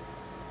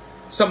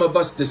 Some of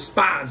us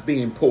despise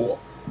being poor.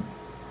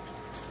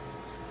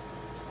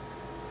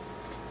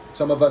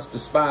 Some of us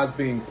despise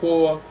being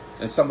poor,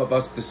 and some of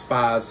us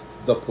despise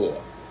the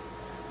poor.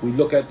 We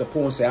look at the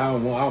poor and say,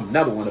 I'll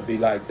never want to be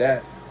like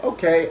that.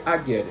 Okay, I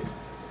get it.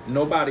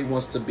 Nobody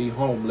wants to be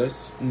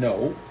homeless.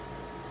 No.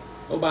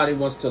 Nobody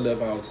wants to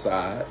live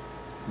outside.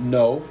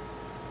 No.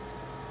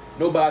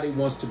 Nobody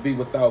wants to be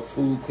without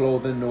food,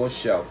 clothing, nor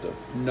shelter.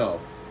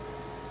 No.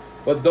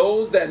 But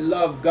those that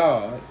love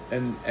God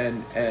and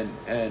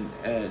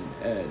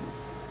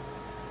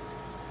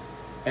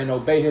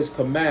obey his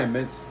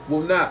commandments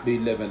will not be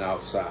living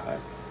outside,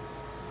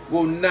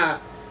 will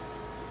not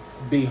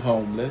be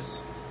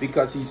homeless,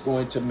 because he's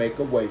going to make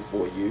a way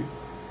for you.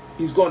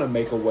 He's going to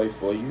make a way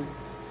for you.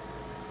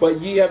 But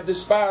ye have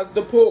despised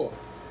the poor.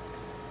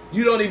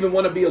 You don't even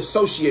want to be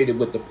associated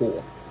with the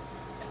poor.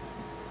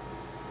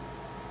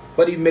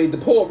 But he made the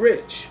poor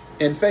rich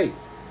in faith.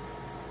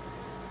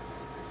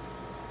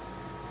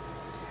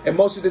 And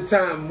most of the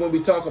time when we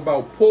talk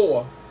about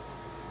poor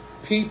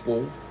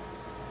people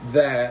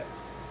that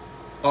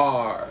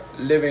are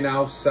living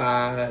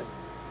outside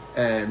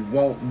and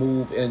won't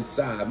move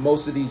inside,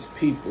 most of these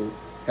people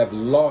have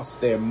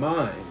lost their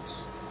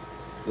minds.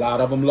 A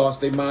lot of them lost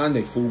their mind.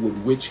 They fooled with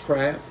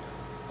witchcraft.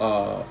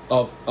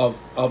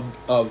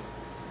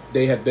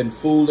 They have been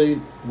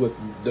fooling with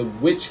the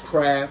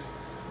witchcraft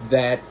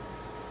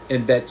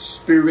and that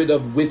spirit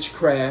of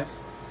witchcraft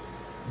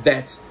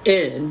that's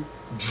in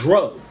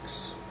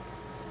drugs.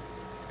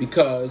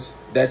 Because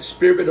that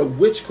spirit of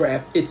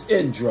witchcraft, it's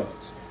in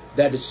drugs.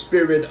 That is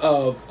spirit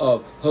of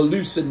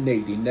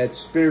hallucinating, that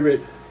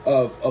spirit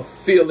of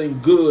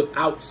feeling good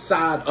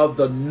outside of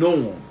the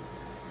norm.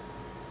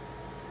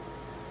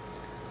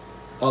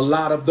 A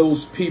lot of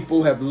those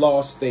people have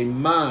lost their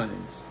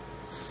minds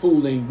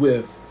fooling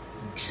with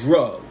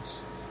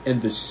drugs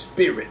and the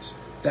spirits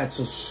that's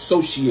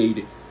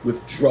associated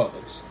with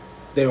drugs.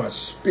 There are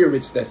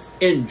spirits that's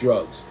in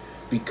drugs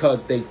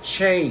because they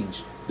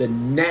change the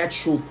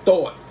natural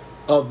thought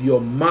of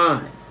your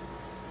mind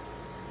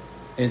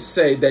and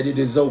say that it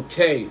is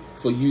okay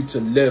for you to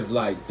live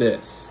like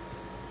this.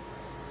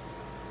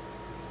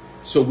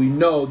 So we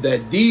know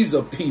that these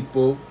are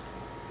people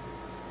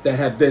that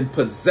have been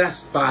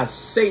possessed by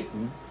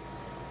Satan.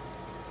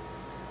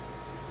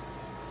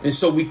 And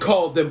so we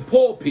call them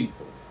poor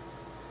people.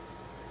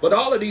 But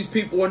all of these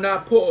people are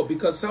not poor,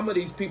 because some of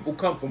these people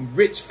come from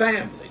rich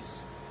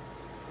families.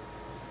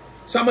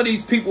 Some of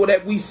these people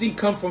that we see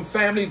come from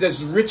families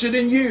that's richer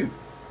than you.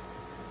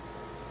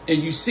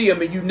 And you see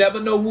them and you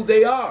never know who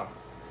they are.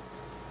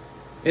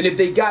 And if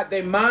they got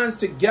their minds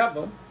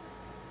together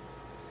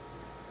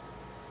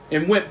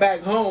and went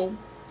back home,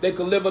 they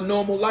could live a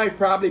normal life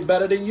probably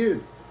better than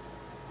you.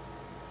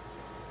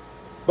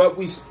 But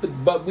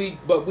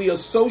we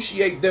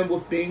associate them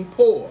with being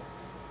poor.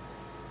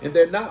 And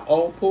they're not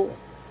all poor.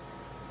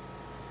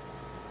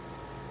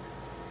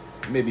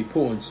 Maybe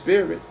poor in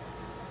spirit.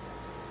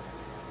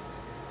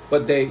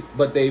 But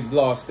they've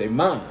lost their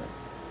mind.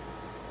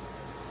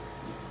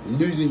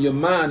 Losing your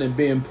mind and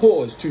being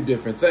poor is two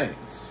different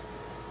things.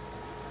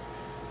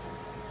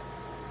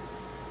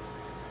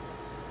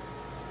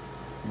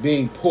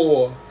 Being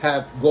poor,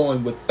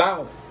 going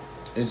without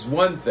is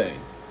one thing.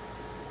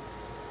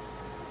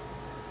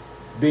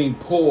 Being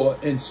poor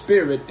in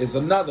spirit is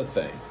another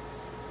thing.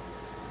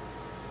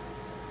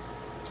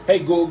 Hey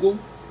Google,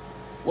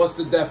 what's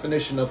the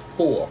definition of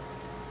poor?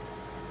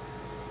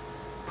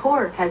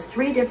 Poor has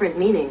 3 different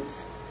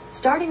meanings.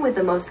 Starting with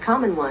the most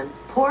common one,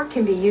 poor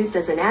can be used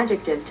as an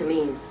adjective to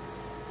mean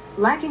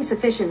lacking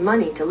sufficient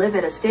money to live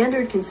at a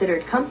standard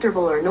considered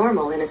comfortable or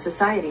normal in a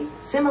society,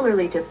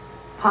 similarly to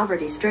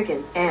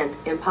poverty-stricken and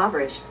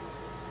impoverished.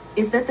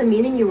 Is that the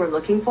meaning you were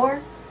looking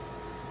for?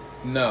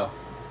 No.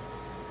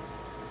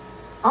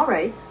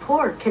 Alright,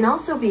 poor can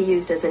also be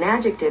used as an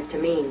adjective to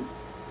mean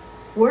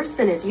worse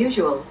than is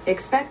usual,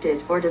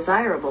 expected, or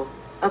desirable,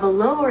 of a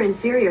low or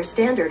inferior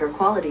standard or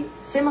quality,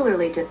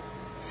 similarly to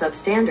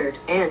substandard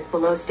and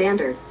below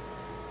standard.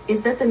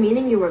 Is that the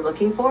meaning you were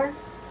looking for?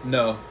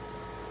 No.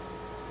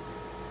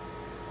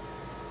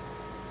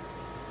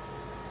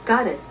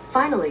 Got it.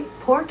 Finally,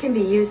 poor can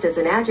be used as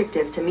an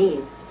adjective to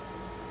mean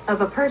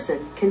of a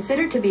person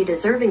considered to be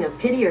deserving of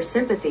pity or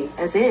sympathy,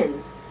 as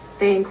in,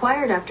 they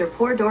inquired after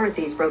poor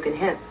Dorothy's broken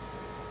hip.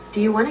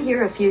 Do you want to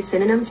hear a few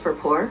synonyms for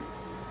poor?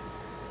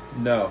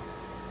 No.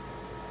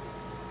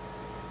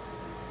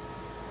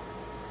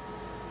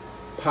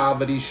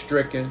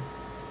 Poverty-stricken,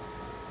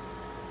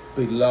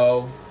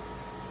 below.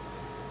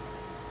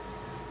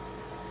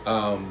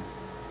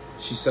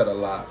 She said a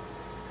lot.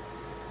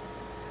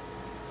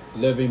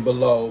 Living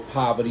below,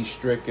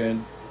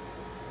 poverty-stricken,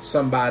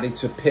 somebody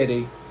to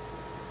pity.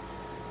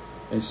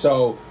 And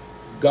so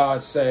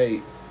God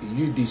say,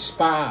 you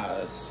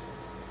despise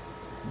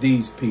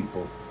these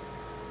people.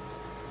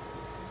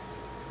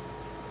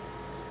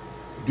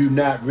 Do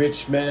not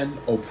rich men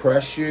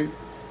oppress you?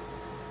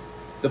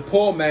 The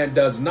poor man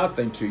does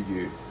nothing to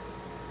you.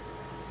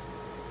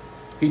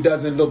 He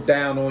doesn't look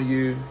down on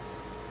you.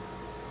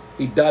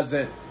 He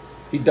doesn't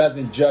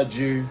judge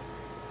you.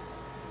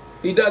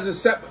 He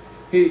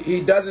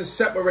doesn't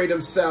separate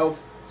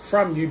himself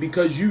from you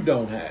because you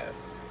don't have.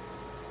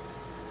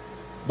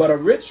 But a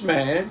rich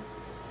man,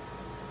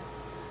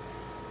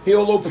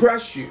 he'll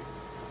oppress you.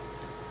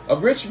 A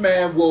rich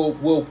man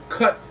will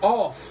cut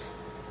off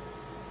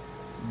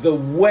the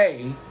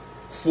way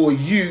for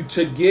you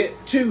to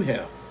get to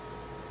him.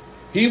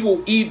 He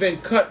will even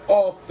cut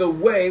off the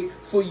way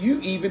for you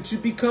even to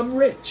become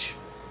rich.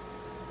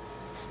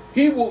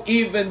 He will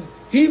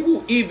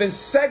even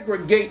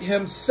segregate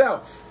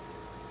himself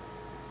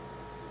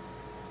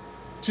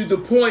to the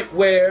point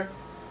where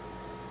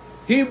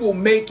he will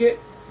make it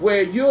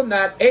where you're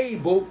not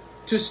able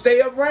to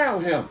stay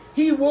around him.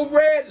 He will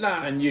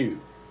redline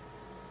you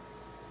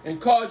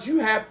and cause you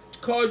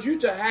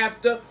to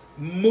have to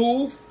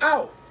move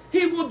out.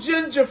 He will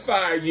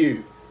gentrify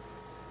you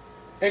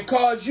and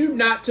cause you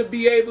not to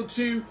be able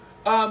to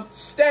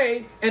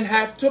stay and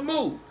have to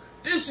move.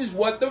 This is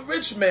what the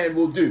rich man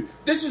will do.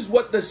 This is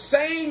what the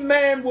same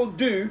man will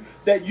do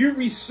that you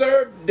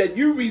reserved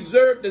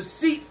the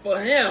seat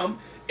for him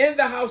in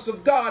the house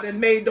of God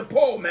and made the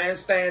poor man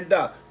stand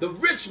up. The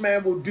rich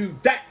man will do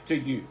that to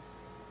you.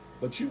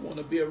 But you want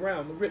to be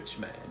around the rich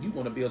man. You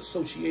want to be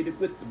associated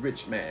with the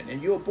rich man,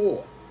 and you're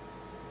poor.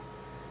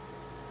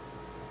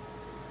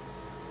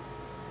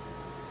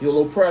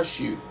 He'll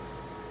oppress you.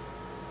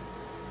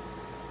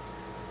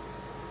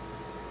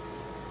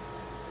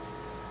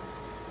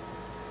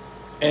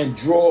 And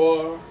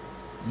draw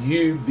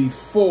you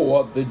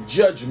before the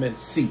judgment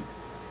seat.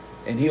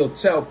 And he'll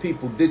tell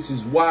people this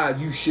is why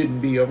you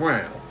shouldn't be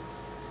around.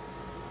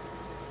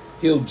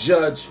 He'll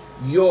judge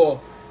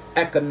your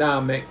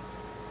economic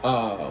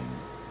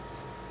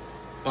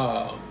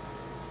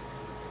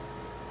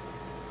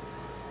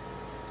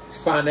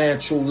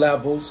financial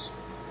levels,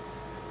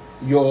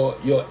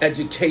 your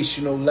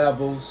educational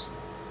levels,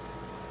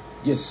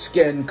 your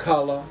skin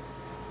color,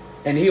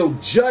 and he'll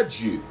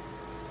judge you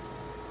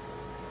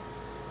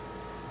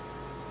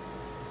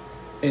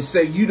and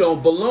say you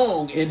don't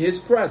belong in his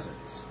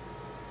presence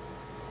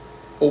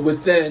or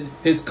within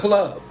his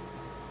club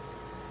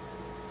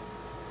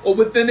or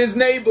within his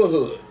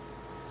neighborhood.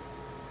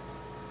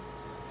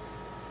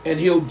 And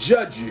he'll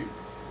judge you.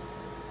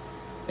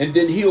 And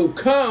then he'll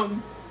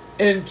come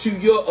into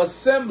your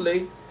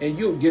assembly and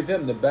you'll give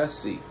him the best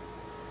seat.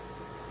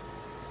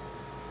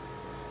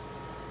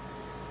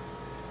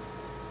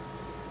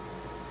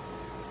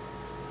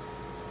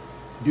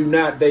 Do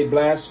not they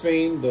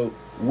blaspheme the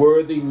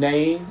worthy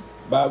name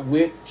by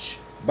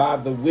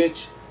the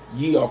which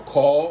ye are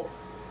called,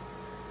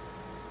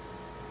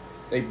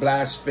 they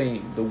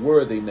blaspheme the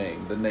worthy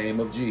name, the name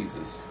of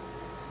Jesus,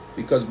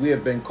 because we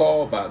have been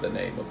called by the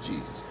name of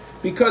Jesus,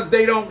 because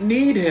they don't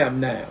need him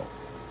now.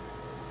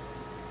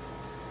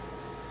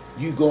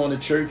 You going to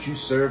church, you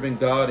serving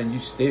God, and you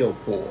still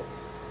poor.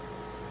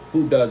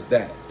 Who does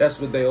that? That's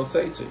what they'll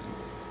say to you.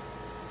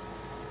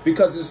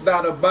 Because it's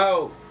not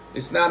about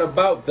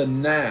the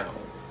now.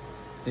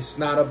 It's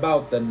not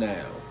about the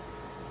now.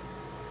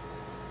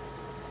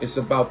 It's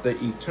about the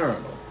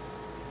eternal.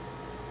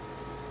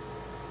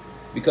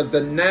 Because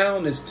the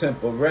noun is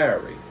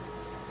temporary.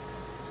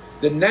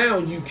 The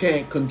noun you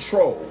can't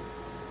control.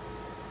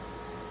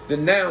 The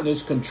noun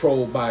is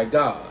controlled by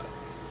God.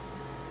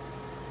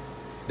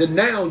 The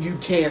noun you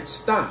can't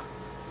stop.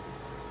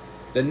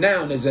 The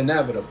noun is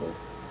inevitable.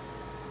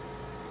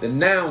 The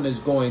noun is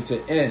going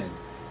to end.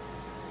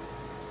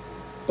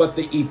 But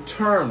the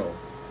eternal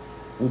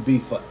will be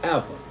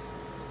forever.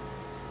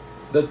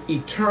 The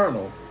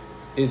eternal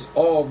is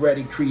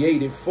already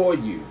created for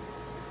you.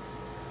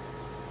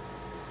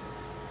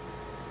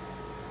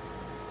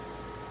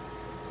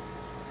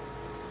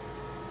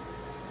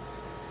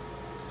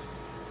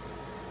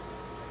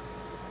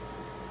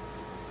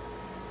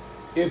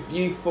 If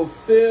ye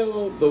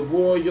fulfill the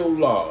royal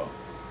law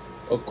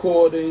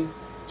according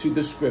to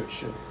the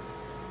scripture,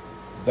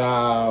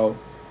 thou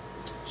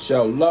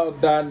shalt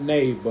love thy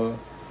neighbor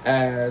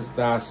as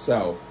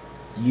thyself,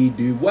 ye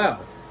do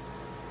well.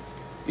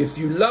 If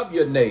you love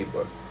your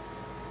neighbor,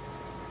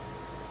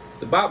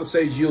 the Bible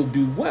says you'll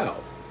do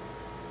well,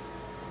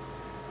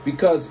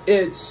 because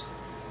it's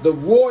the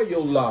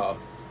royal law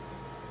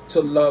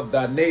to love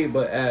thy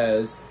neighbor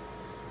as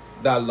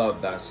thou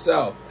love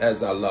thyself,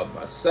 as I love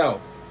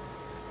myself,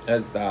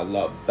 as thou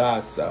love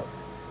thyself,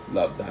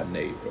 love thy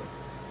neighbor.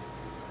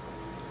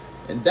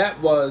 And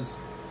that was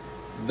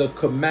the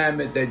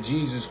commandment that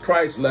Jesus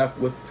Christ left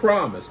with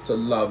promise, to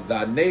love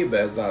thy neighbor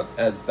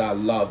as thou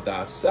love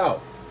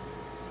thyself.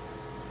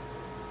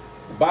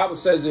 The Bible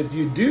says if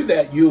you do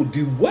that, you'll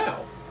do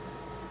well.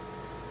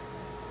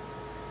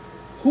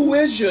 Who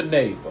is your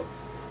neighbor?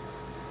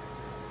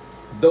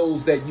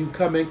 Those that you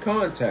come in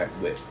contact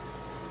with.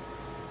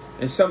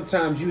 And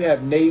sometimes you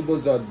have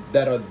neighbors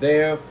that are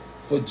there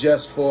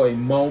for a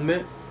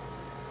moment.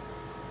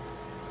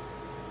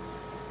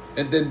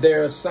 And then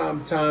there are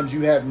sometimes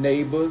you have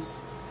neighbors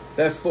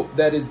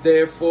that is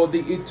there for the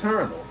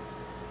eternal,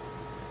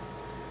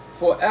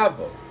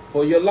 forever,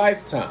 for your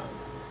lifetime.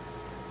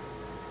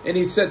 And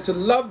he said to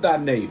love thy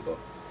neighbor.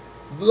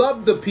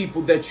 Love the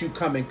people that you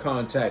come in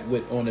contact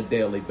with on a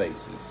daily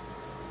basis.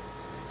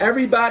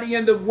 Everybody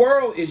in the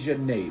world is your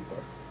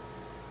neighbor.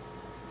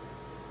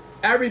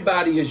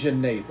 Everybody is your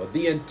neighbor.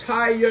 The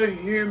entire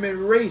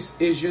human race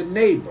is your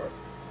neighbor.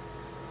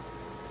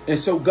 And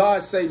so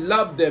God say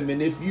love them.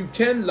 And if you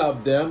can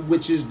love them,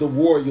 which is the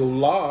royal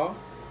law,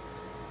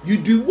 you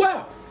do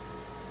well.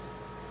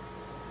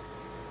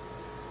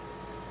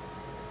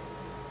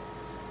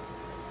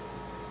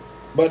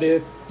 But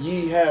if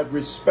ye have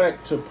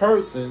respect to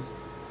persons,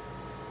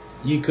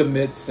 ye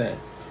commit sin.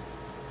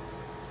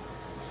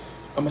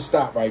 I'm going to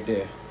stop right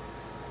there.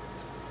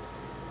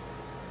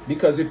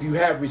 Because if you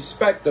have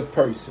respect of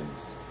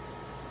persons,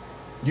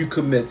 you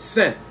commit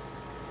sin.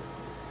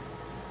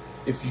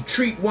 If you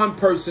treat one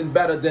person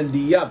better than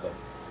the other,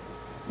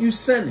 you're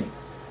sinning.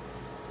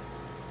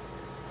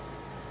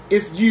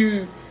 If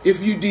you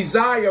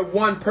desire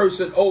one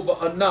person over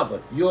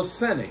another, you're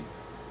sinning.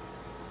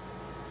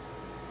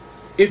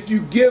 If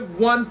you give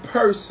one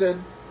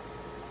person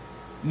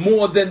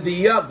more than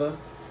the other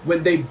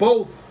when they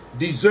both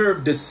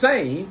deserve the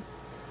same,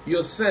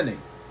 you're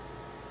sinning.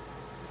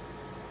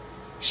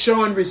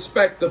 Showing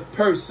respect of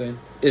person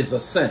is a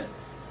sin.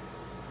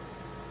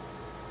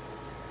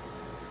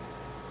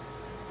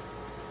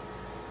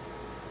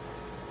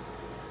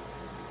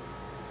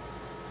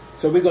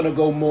 So we're going to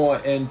go more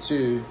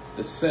into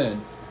the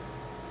sin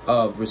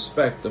of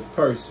respect of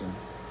person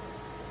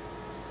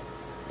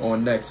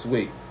on next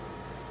week.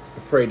 I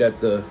pray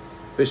that the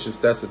Bishop's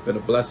Desk has been a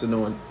blessing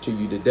on to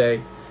you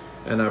today.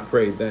 And I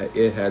pray that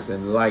it has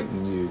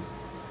enlightened you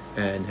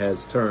and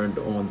has turned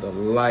on the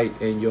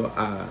light in your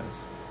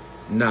eyes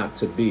not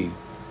to be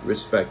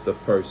respect of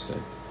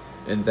person.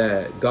 And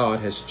that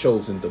God has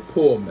chosen the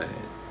poor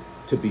man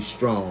to be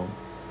strong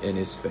in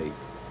his faith.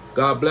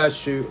 God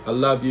bless you. I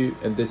love you.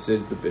 And this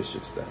is the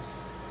Bishop's Desk.